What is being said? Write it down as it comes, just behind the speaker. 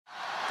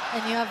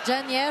And you have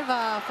Jen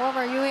Yerva,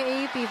 former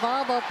UAAP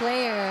volleyball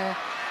player,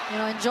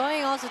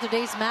 enjoying also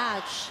today's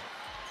match.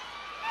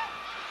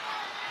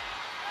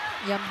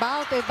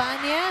 Yambao to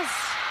Ibanez.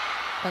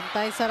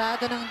 Pantay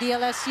sarado ng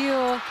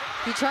DLSU.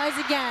 He tries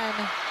again.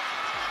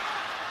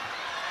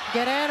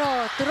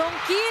 Guerrero,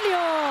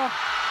 Tronquillo.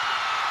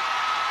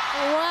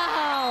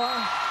 Wow.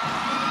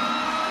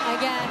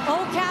 Again,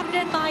 oh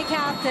captain, my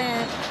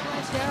captain.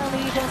 Their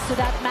allegiance to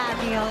that man,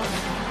 Neil.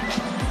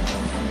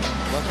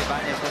 Well,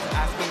 Ibanez was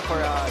asking for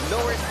a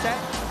lower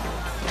set.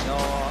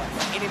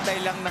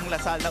 Inintay lang ng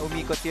Lasal na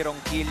umikot si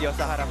Tronquillo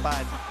sa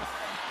harapan.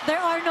 There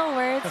are no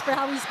words for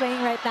how he's playing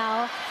right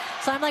now.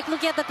 So I'm like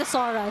looking at the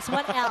thesaurus.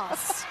 What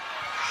else?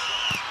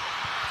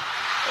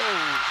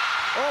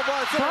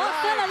 Ball still alive.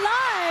 Still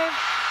alive.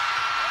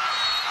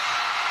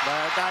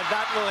 But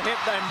that will hit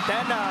the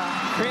antenna.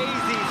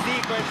 Crazy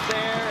sequence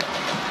there.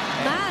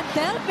 Man,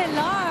 Del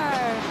Pilar.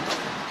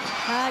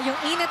 Yung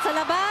init sa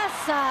labas,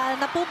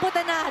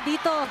 napupunta na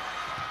dito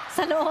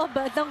sa loob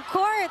ng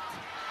court.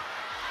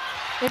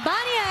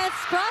 Ibanez,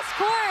 cross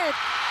court.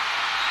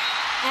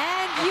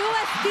 And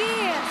UST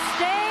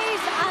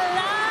stays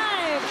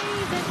alive,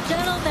 ladies and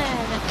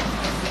gentlemen.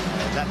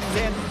 That's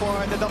it for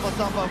the double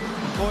sum of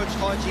Coach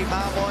Oji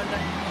Mamon.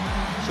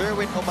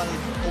 Sherwin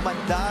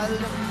Umandal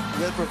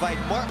will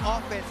provide more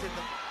offense in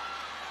the...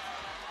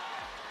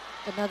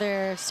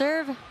 Another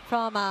serve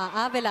from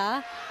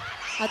Avila.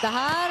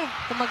 Adahar,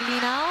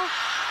 Tumaglinaw.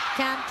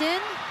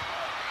 Campton.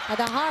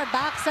 Adahar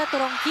back sa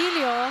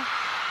Tronquillo.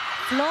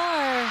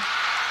 Floor.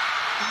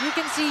 You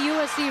can see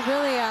USC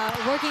really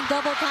working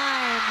double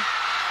time.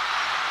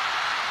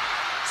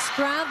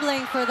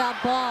 Scrambling for that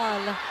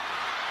ball.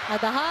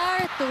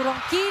 Adahar,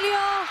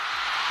 Tronquillo.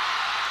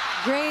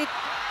 Great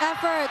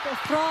effort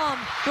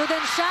from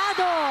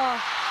Prudenciado.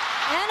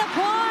 And a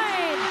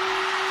point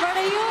for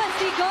the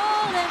USC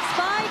Golden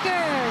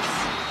Spikers.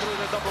 Through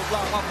the double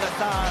block of the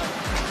side.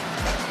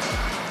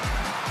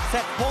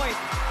 Set point,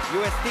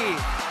 USD.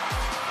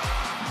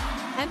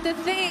 And to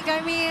think, I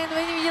mean,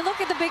 when you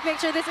look at the big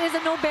picture, this is a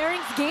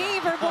no-bearings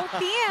game for both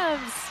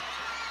teams.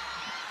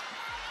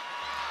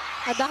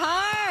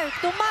 Adahar,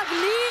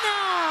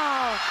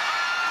 Tumaglinaw.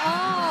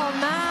 Oh,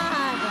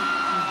 man.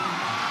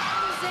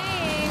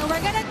 Saying,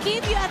 we're going to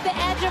keep you at the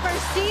edge of our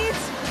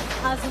seats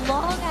as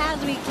long as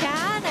we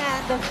can,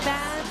 and the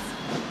fans.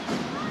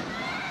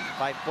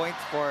 5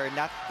 points for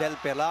Nat Del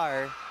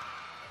Pilar.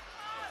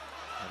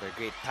 Another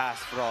great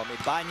pass from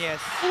Ibanez.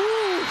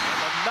 Ooh.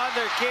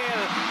 Another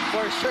kill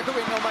for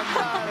Sherwin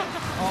Umandal.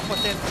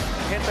 Opposite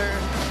hitter.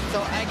 So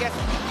I guess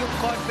yung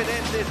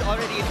confidence is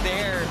already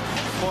there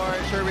for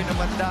Sherwin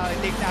Umandal. I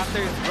think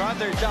after his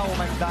brother, Jao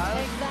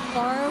Umandal.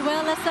 Or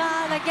will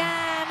Lasal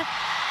again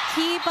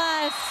keep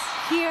us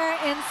here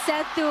in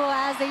set 2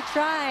 as they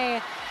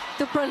try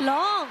to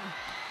prolong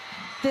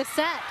this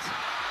set.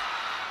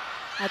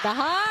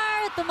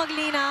 Adahar,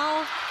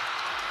 Tumaglinaw.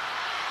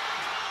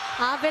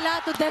 Avila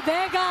to De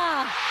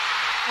Vega.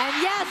 And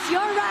yes,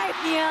 you're right,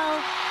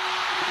 Neil.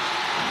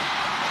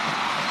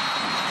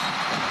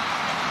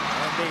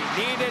 And they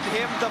needed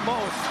him the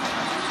most.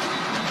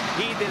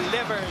 He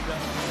delivered.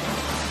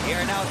 We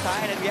are now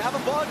tied and we have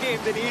a ball game,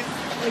 Denise.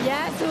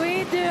 Yes,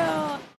 we do.